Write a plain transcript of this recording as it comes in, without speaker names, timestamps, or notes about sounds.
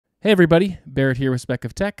Hey everybody, Barrett here with Spec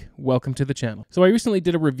of Tech. Welcome to the channel. So I recently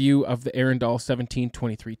did a review of the Arendal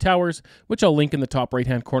 1723 towers, which I'll link in the top right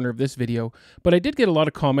hand corner of this video, but I did get a lot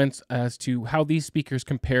of comments as to how these speakers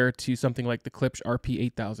compare to something like the Klipsch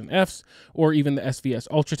RP8000Fs or even the SVS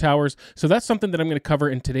Ultra Towers. So that's something that I'm going to cover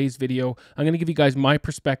in today's video. I'm going to give you guys my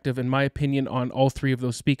perspective and my opinion on all three of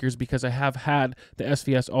those speakers because I have had the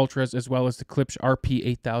SVS Ultras as well as the Klipsch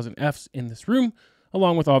RP8000Fs in this room,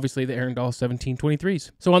 along with obviously the Arendal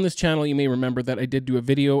 1723s. So on this channel, you may remember that I did do a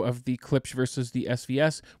video of the Klipsch versus the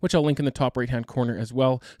SVS, which I'll link in the top right-hand corner as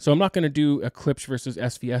well. So I'm not going to do a Klipsch versus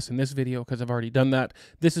SVS in this video because I've already done that.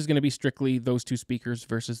 This is going to be strictly those two speakers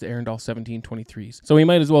versus the Arendal 1723s. So we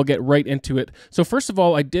might as well get right into it. So first of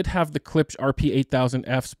all, I did have the Klipsch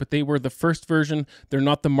RP8000Fs, but they were the first version. They're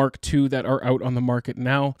not the Mark II that are out on the market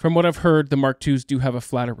now. From what I've heard, the Mark IIs do have a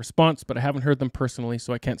flatter response, but I haven't heard them personally,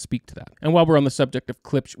 so I can't speak to that. And while we're on the subject of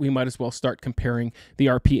Klipsch, we might as well start comparing the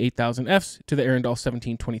RP8000Fs to the Arendal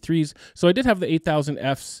 1723s. So I did have the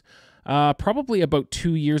 8000Fs probably about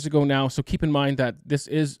 2 years ago now, so keep in mind that this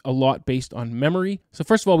is a lot based on memory. So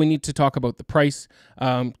first of all, we need to talk about the price.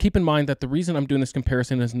 Keep in mind that the reason I'm doing this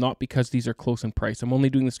comparison is not because these are close in price. I'm only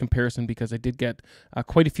doing this comparison because I did get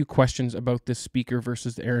quite a few questions about this speaker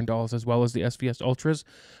versus the Arendals as well as the SVS Ultras.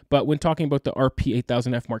 But when talking about the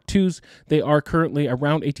RP8000F Mark IIs, they are currently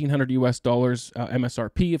around $1,800 US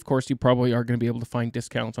MSRP. Of course, you probably are going to be able to find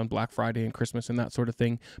discounts on Black Friday and Christmas and that sort of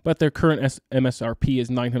thing, but their current MSRP is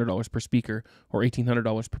 $900 per speaker or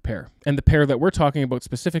 $1,800 per pair. And the pair that we're talking about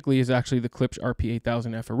specifically is actually the Klipsch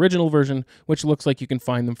RP8000F original version, which looks like you can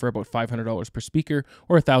find them for about $500 per speaker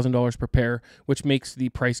or $1,000 per pair, which makes the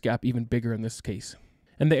price gap even bigger in this case.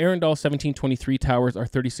 And the Arendal 1723 towers are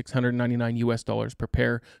 $3,699 US per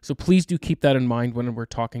pair. So please do keep that in mind when we're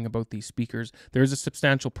talking about these speakers. There is a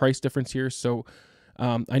substantial price difference here, so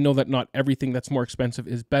I know that not everything that's more expensive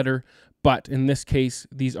is better, but in this case,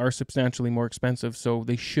 these are substantially more expensive, so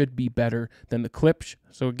they should be better than the Klipsch.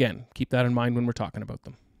 So again, keep that in mind when we're talking about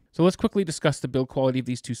them. So let's quickly discuss the build quality of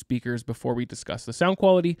these two speakers before we discuss the sound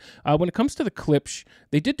quality. When it comes to the Klipsch,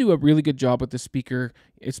 they did do a really good job with the speaker,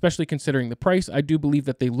 especially considering the price. I do believe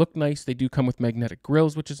that they look nice. They do come with magnetic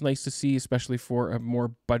grills, which is nice to see, especially for a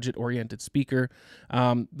more budget-oriented speaker.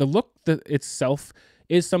 The look itself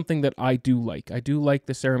is something that I do like. I do like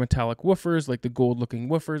the cerametallic woofers, like the gold-looking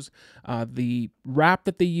woofers. The wrap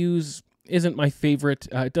that they use isn't my favorite.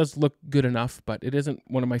 It does look good enough, but it isn't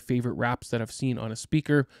one of my favorite wraps that I've seen on a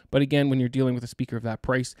speaker. But again, when you're dealing with a speaker of that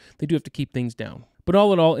price, they do have to keep things down. But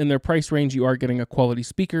all in all, in their price range, you are getting a quality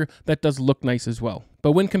speaker that does look nice as well.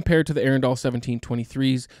 But when compared to the Arendal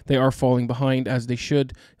 1723s, they are falling behind, as they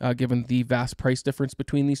should, given the vast price difference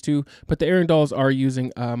between these two. But the Arendals are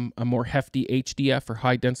using a more hefty HDF or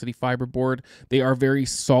high-density fiber board. They are very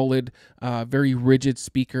solid, very rigid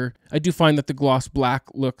speaker. I do find that the gloss black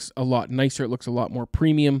looks a lot nicer. It looks a lot more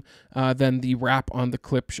premium than the wrap on the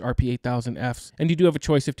Klipsch RP8000Fs. And you do have a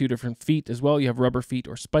choice of two different feet as well. You have rubber feet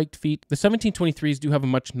or spiked feet. The 1723s do have a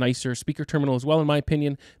much nicer speaker terminal as well, in my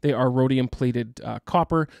opinion. They are rhodium-plated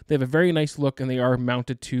copper. They have a very nice look, and they are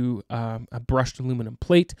mounted to a brushed aluminum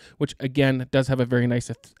plate, which again does have a very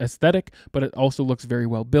nice aesthetic, but it also looks very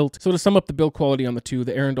well built. So to sum up the build quality on the two,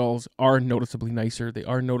 the Arendals are noticeably nicer. They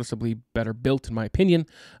are noticeably better built, in my opinion.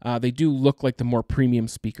 They do look like the more premium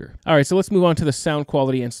speaker. All right, so let's move on to the sound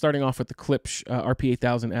quality, and starting off with the Klipsch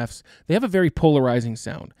RP8000Fs, they have a very polarizing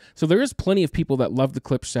sound. So there is plenty of people that love the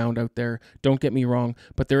Klipsch sound out there, don't get me wrong,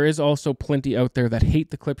 but there is also plenty out there that hate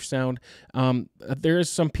the Klipsch sound. There is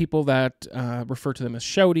some people that refer to them as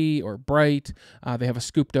shouty or bright. They have a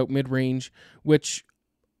scooped out mid-range, which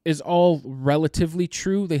is all relatively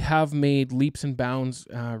true. They have made leaps and bounds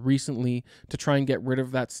recently to try and get rid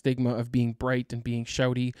of that stigma of being bright and being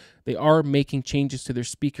shouty. They are making changes to their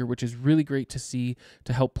speaker, which is really great to see,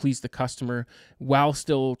 to help please the customer while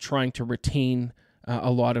still trying to retain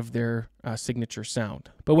a lot of their signature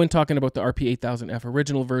sound. But when talking about the RP8000F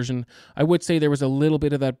original version, I would say there was a little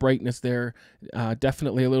bit of that brightness there,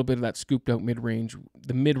 definitely a little bit of that scooped out mid-range.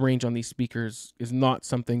 The mid-range on these speakers is not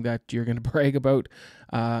something that you're going to brag about.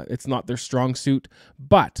 It's not their strong suit,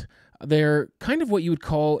 but they're kind of what you would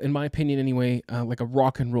call, in my opinion anyway, like a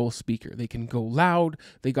rock and roll speaker. They can go loud.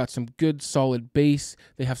 They got some good solid bass.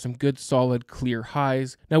 They have some good solid clear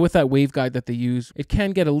highs. Now with that waveguide that they use, it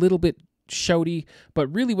can get a little bit shouty, but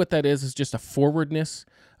really what that is just a forwardness,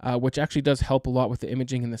 which actually does help a lot with the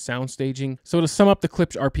imaging and the sound staging. So to sum up the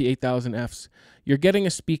Klipsch RP8000Fs, you're getting a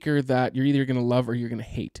speaker that you're either going to love or you're going to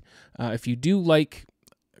hate. If you do like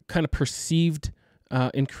kind of perceived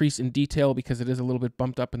increase in detail because it is a little bit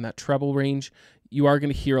bumped up in that treble range, you are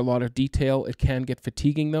going to hear a lot of detail. It can get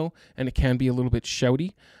fatiguing though, and it can be a little bit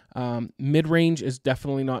shouty. Mid-range is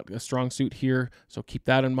definitely not a strong suit here, so keep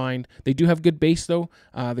that in mind. They do have good bass though.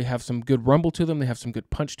 They have some good rumble to them. They have some good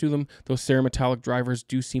punch to them. Those Cerametallic drivers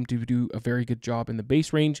do seem to do a very good job in the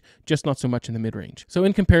bass range, just not so much in the mid-range. So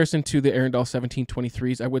in comparison to the Arendal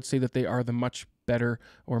 1723s, I would say that they are the much better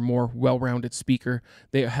or more well-rounded speaker.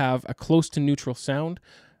 They have a close to neutral sound.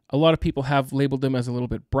 A lot of people have labeled them as a little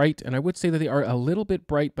bit bright, and I would say that they are a little bit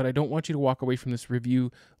bright, but I don't want you to walk away from this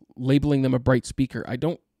review labeling them a bright speaker. I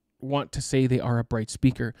don't want to say they are a bright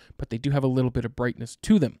speaker, but they do have a little bit of brightness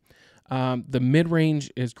to them. The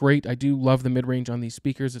mid-range is great. I do love the mid-range on these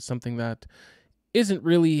speakers. It's something that isn't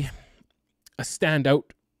really a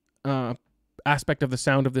standout aspect of the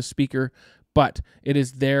sound of this speaker, but it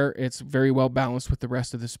is there. It's very well balanced with the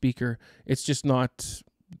rest of the speaker. It's just not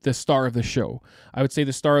the star of the show. I would say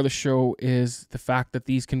the star of the show is the fact that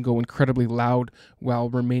these can go incredibly loud while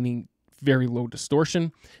remaining very low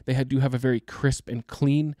distortion. They do have a very crisp and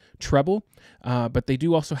clean treble, but they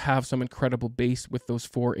do also have some incredible bass with those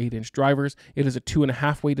 4 8-inch drivers. It is a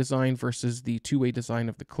 2.5-way design versus the 2-way design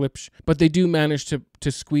of the Klipsch, but they do manage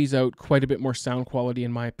to squeeze out quite a bit more sound quality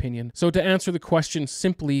in my opinion. So to answer the question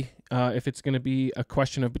simply, if it's going to be a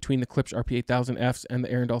question of between the Klipsch RP8000Fs and the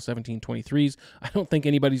Arendal 1723s, I don't think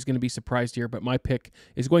anybody's going to be surprised here, but my pick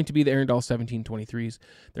is going to be the Arendal 1723s.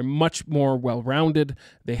 They're much more well-rounded.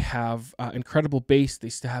 They have incredible bass. They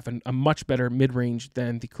still have a much better mid-range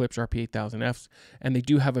than the Klipsch RP8000Fs, and they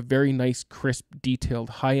do have a very nice, crisp, detailed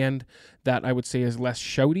high-end that I would say is less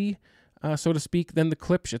shouty, so to speak, than the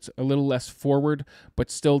Klipsch. It's a little less forward,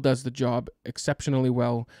 but still does the job exceptionally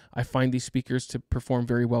well. I find these speakers to perform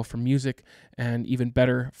very well for music and even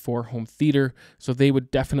better for home theater. So they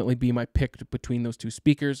would definitely be my pick between those two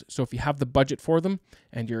speakers. So if you have the budget for them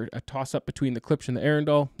and you're a toss-up between the Klipsch and the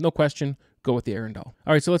Arendal, no question, go with the Arendal.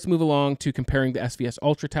 All right, so let's move along to comparing the SVS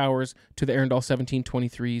Ultra Towers to the Arendal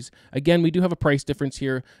 1723s. Again, we do have a price difference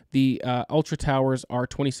here. The Ultra Towers are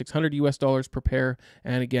 $2,600 US per pair,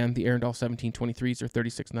 and again, the Arendal 1723s are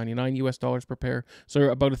 $3,699 US per pair, so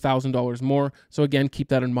about $1,000 more. So again, keep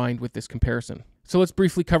that in mind with this comparison. So let's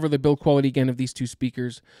briefly cover the build quality again of these two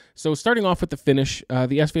speakers. So starting off with the finish,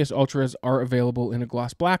 the SVS Ultras are available in a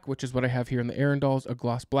gloss black, which is what I have here in the Arendals, a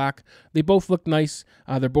gloss black. They both look nice.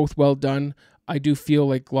 They're both well done. I do feel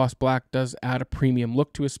like gloss black does add a premium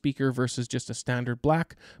look to a speaker versus just a standard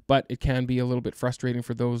black, but it can be a little bit frustrating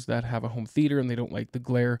for those that have a home theater and they don't like the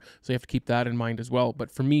glare, so you have to keep that in mind as well. But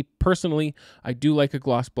for me personally, I do like a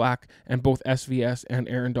gloss black, and both SVS and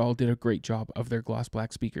Arendal did a great job of their gloss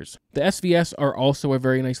black speakers. The SVS are also a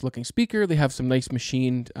very nice looking speaker. They have some nice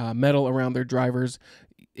machined metal around their drivers.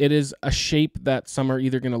 It is a shape that some are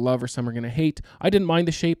either going to love or some are going to hate. I didn't mind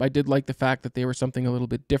the shape. I did like the fact that they were something a little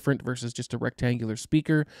bit different versus just a rectangular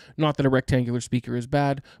speaker. Not that a rectangular speaker is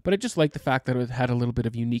bad, but I just like the fact that it had a little bit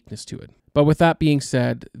of uniqueness to it. But with that being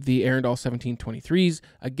said, the Arendal 1723s,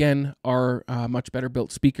 again, are a much better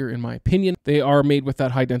built speaker in my opinion. They are made with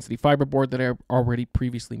that high density fiber board that I already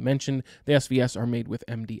previously mentioned. The SVS are made with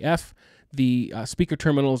MDF. The speaker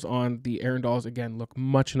terminals on the Arendals, again, look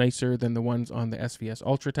much nicer than the ones on the SVS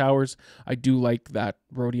Ultra Towers. I do like that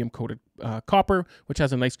rhodium-coated copper, which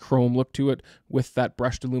has a nice chrome look to it with that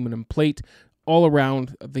brushed aluminum plate. All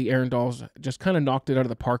around, the Arendals just kind of knocked it out of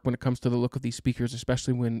the park when it comes to the look of these speakers,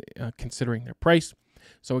 especially when considering their price.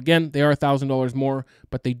 So again, they are $1,000 more,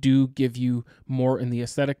 but they do give you more in the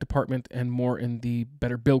aesthetic department and more in the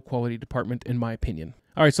better build quality department, in my opinion.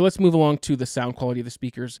 All right, so let's move along to the sound quality of the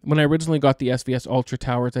speakers. When I originally got the SVS Ultra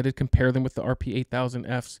Towers, I did compare them with the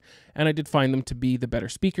RP8000Fs, and I did find them to be the better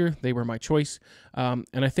speaker. They were my choice. And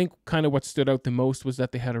I think kind of what stood out the most was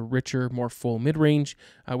that they had a richer, more full mid-range,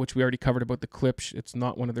 which we already covered about the Klipsch. It's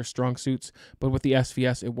not one of their strong suits, but with the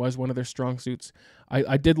SVS, it was one of their strong suits.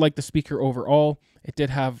 I did like the speaker overall. It did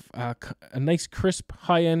have a nice, crisp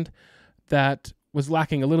high end that was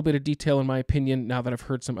lacking a little bit of detail, in my opinion, now that I've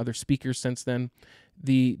heard some other speakers since then.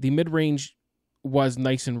 The mid-range was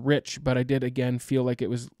nice and rich, but I did again feel like it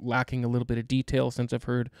was lacking a little bit of detail since I've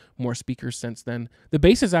heard more speakers since then. The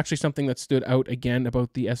bass is actually something that stood out again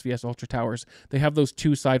about the SVS Ultra Towers. They have those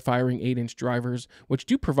two side-firing 8-inch drivers, which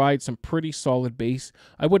do provide some pretty solid bass.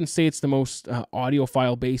 I wouldn't say it's the most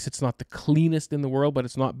audiophile bass. It's not the cleanest in the world, but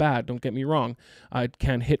it's not bad. Don't get me wrong. It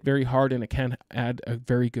can hit very hard and it can add a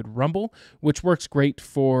very good rumble, which works great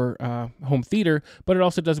for home theater, but it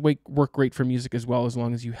also does work great for music as well, as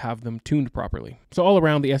long as you have them tuned properly. So all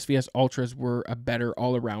around, the SVS Ultras were a better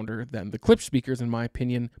all-arounder than the Klipsch speakers, in my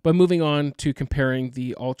opinion. But moving on to comparing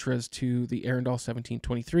the Ultras to the Arendal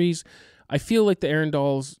 1723s, I feel like the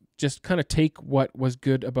Arendals just kind of take what was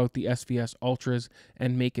good about the SVS Ultras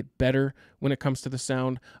and make it better when it comes to the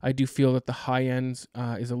sound. I do feel that the high ends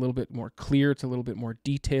is a little bit more clear. It's a little bit more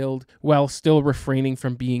detailed, while still refraining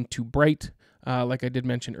from being too bright. Like I did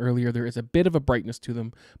mention earlier, there is a bit of a brightness to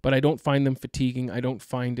them, but I don't find them fatiguing. I don't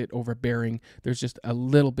find it overbearing. There's just a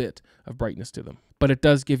little bit of brightness to them. But it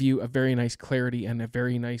does give you a very nice clarity and a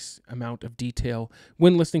very nice amount of detail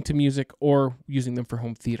when listening to music or using them for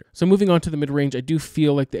home theater. So moving on to the mid-range, I do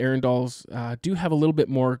feel like the Arendals do have a little bit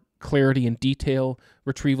more clarity and detail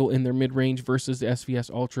retrieval in their mid-range versus the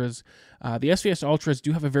SVS Ultras. The SVS Ultras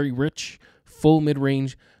do have a very rich, full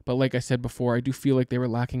mid-range, but like I said before, I do feel like they were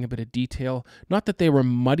lacking a bit of detail. Not that they were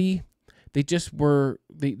muddy, they just were,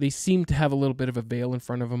 they seemed to have a little bit of a veil in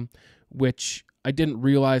front of them, which I didn't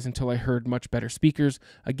realize until I heard much better speakers.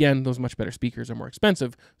 Again, those much better speakers are more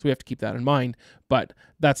expensive, so we have to keep that in mind, but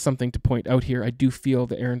that's something to point out here. I do feel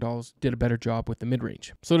the Arendals did a better job with the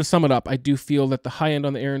mid-range. So to sum it up, I do feel that the high end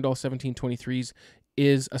on the Arendal 1723s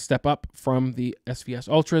is a step up from the SVS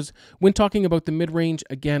Ultras. When talking about the mid-range,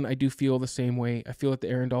 again, I do feel the same way. I feel that the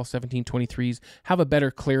Arendal 1723s have a better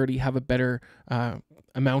clarity, have a better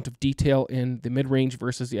amount of detail in the mid-range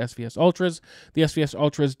versus the SVS Ultras. The SVS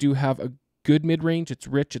Ultras do have a good mid-range. It's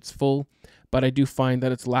rich, it's full, but I do find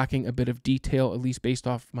that it's lacking a bit of detail, at least based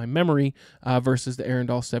off my memory, versus the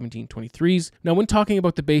Arendal 1723s. Now, when talking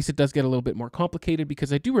about the bass, it does get a little bit more complicated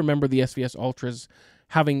because I do remember the SVS Ultras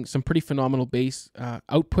having some pretty phenomenal bass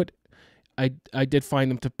output. I did find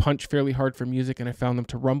them to punch fairly hard for music, and I found them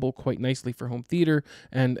to rumble quite nicely for home theater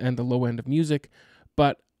and the low end of music.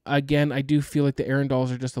 But again, I do feel like the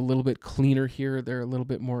Arendals are just a little bit cleaner here. They're a little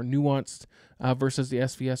bit more nuanced versus the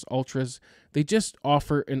SVS Ultras. They just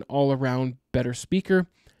offer an all-around better speaker,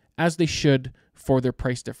 as they should for their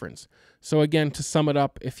price difference. So again, to sum it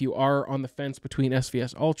up, if you are on the fence between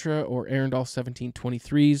SVS Ultra or Arendal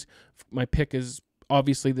 1723s, my pick is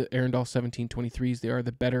obviously the Arendal 1723s. They are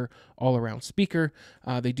the better all-around speaker.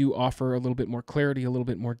 They do offer a little bit more clarity, a little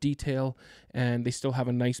bit more detail, and they still have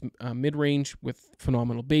a nice mid-range with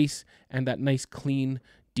phenomenal bass and that nice, clean,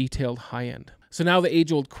 detailed high end. So now the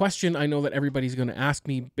age-old question I know that everybody's going to ask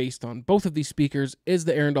me based on both of these speakers, is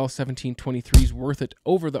the Arendal 1723s worth it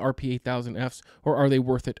over the RP8000Fs, or are they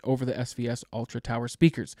worth it over the SVS Ultra Tower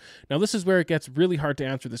speakers? Now this is where it gets really hard to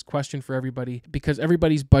answer this question for everybody because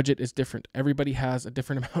everybody's budget is different. Everybody has a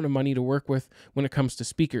different amount of money to work with when it comes to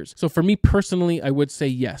speakers. So for me personally, I would say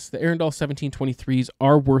yes, the Arendal 1723s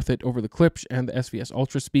are worth it over the Klipsch and the SVS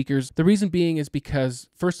Ultra speakers. The reason being is because,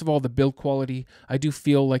 first of all, the build quality, I do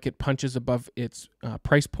feel like it punches above its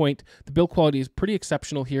price point. The build quality is pretty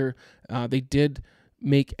exceptional here. They did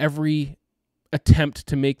make every attempt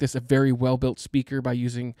to make this a very well-built speaker by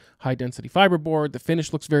using high-density fiberboard. The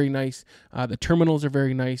finish looks very nice. The terminals are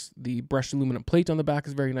very nice. The brushed aluminum plate on the back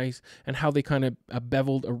is very nice. And how they kind of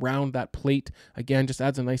beveled around that plate, again, just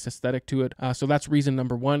adds a nice aesthetic to it. So that's reason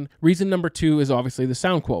number one. Reason number two is obviously the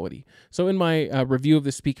sound quality. So in my review of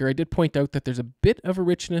the speaker, I did point out that there's a bit of a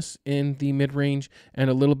richness in the mid-range and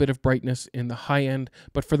a little bit of brightness in the high end.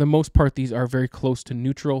 But for the most part, these are very close to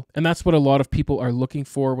neutral. And that's what a lot of people are looking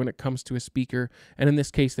for when it comes to a speaker. And in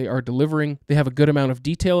this case, they are delivering. They have a good amount of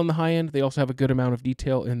detail in the high end. They also have a good amount of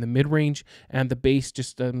detail in the mid-range, and the bass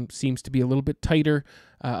just seems to be a little bit tighter,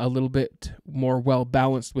 a little bit more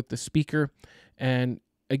well-balanced with the speaker. And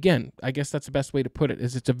again, I guess that's the best way to put it,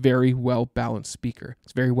 is it's a very well-balanced speaker.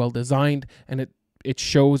 It's very well designed, and it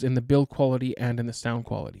shows in the build quality and in the sound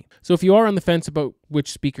quality. So if you are on the fence about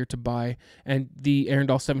which speaker to buy, and the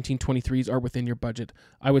Arendal 1723s are within your budget,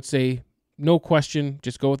 I would say, no question,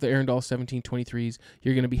 just go with the Arendal 1723s.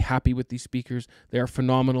 You're going to be happy with these speakers. They are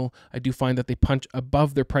phenomenal. I do find that they punch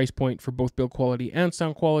above their price point for both build quality and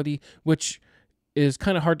sound quality, which is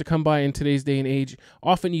kind of hard to come by in today's day and age.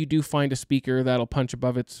 Often you do find a speaker that'll punch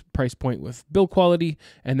above its price point with build quality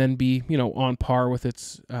and then be, you know, on par with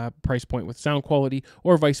its price point with sound quality,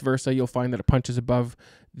 or vice versa. You'll find that it punches above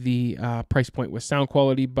the price point with sound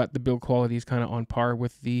quality, but the build quality is kind of on par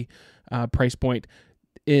with the price point.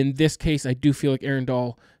 In this case, I do feel like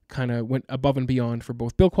Arendal kind of went above and beyond for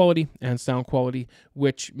both build quality and sound quality,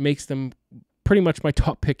 which makes them pretty much my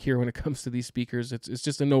top pick here when it comes to these speakers. It's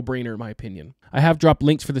just a no-brainer in my opinion. I have dropped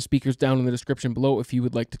links for the speakers down in the description below if you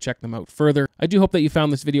would like to check them out further. I do hope that you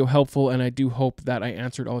found this video helpful, and I do hope that I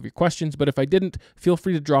answered all of your questions, but if I didn't, feel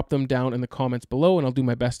free to drop them down in the comments below and I'll do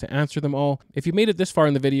my best to answer them all. If you made it this far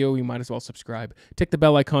in the video, you might as well subscribe. Tick the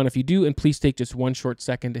bell icon if you do, and please take just one short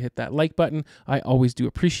second to hit that like button. I always do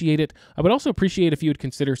appreciate it. I would also appreciate if you would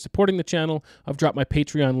consider supporting the channel. I've dropped my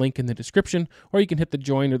Patreon link in the description, or you can hit the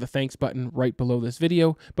join or the thanks button right below this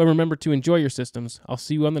video. But remember to enjoy your systems. I'll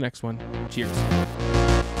see you on the next one. Cheers.